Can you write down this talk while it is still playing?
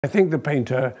I think the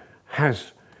painter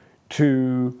has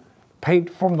to paint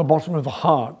from the bottom of the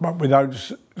heart, but without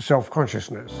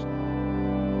self-consciousness.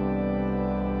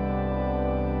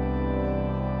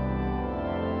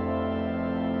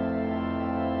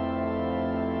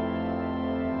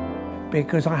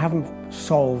 Because I haven't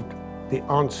solved the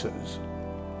answers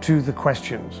to the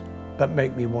questions that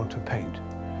make me want to paint.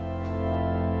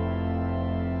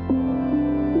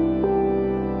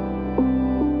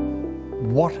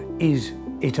 What is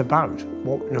it about?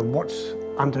 What's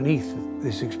underneath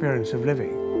this experience of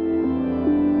living?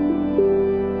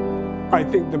 I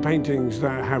think the paintings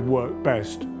that have worked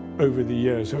best over the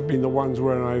years have been the ones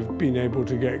where I've been able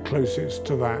to get closest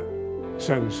to that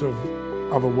sense of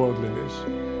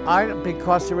otherworldliness.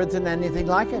 Because there isn't anything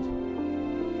like it.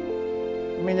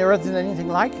 I mean, there isn't anything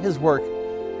like his work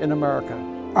in America.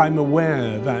 I'm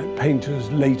aware that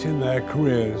painters late in their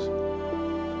careers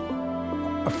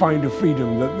find a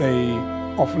freedom that they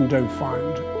often don't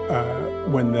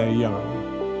find when they're young.